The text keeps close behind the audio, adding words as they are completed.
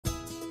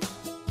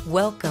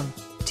Welcome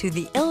to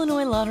the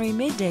Illinois Lottery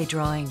Midday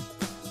Drawing.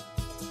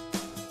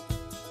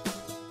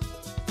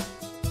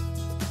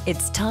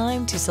 It's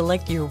time to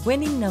select your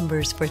winning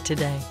numbers for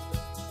today.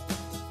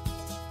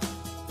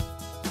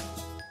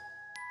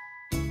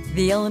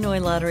 The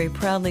Illinois Lottery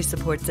proudly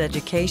supports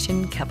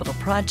education, capital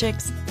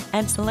projects,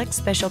 and select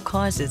special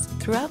causes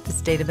throughout the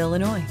state of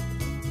Illinois.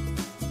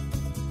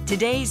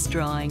 Today's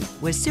drawing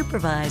was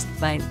supervised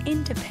by an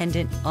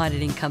independent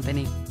auditing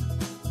company.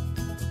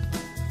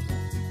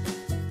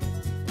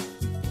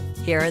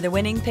 Here are the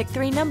winning Pick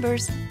 3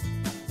 numbers: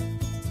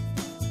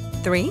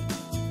 3,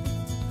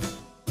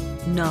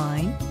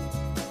 9,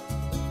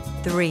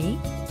 3,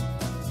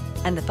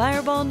 and the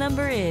fireball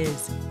number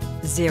is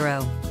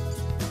 0.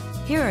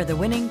 Here are the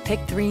winning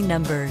Pick 3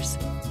 numbers: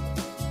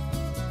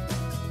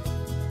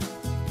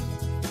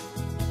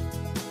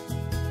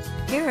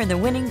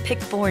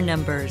 4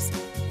 numbers: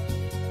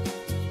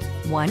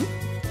 1,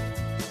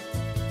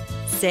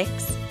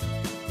 6,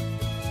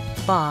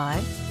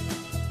 5,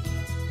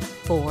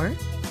 4,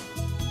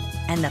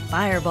 and the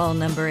fireball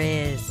number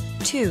is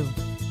 2.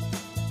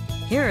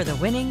 Here are the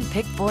winning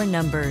Pick 4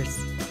 numbers: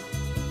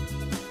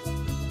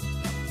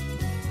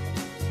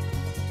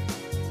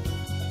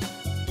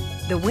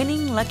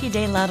 Lucky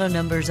Day Lotto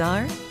numbers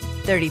are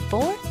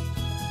 34,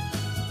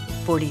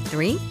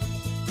 43,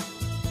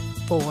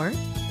 4,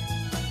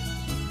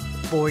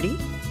 40,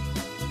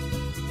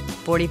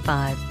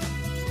 45.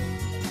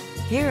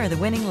 Here are the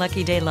winning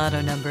Lucky Day Lotto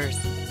numbers: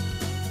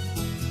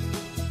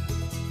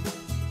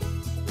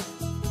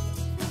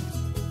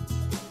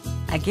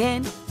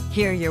 'Again,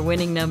 here are your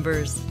winning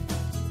numbers: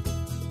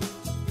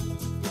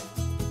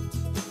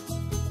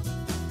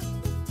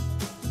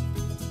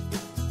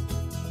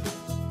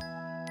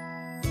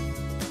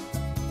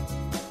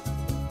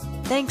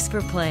 'Thanks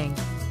for playing.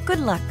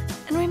 Good luck,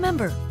 and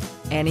remember,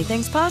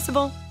 anything's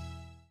possible.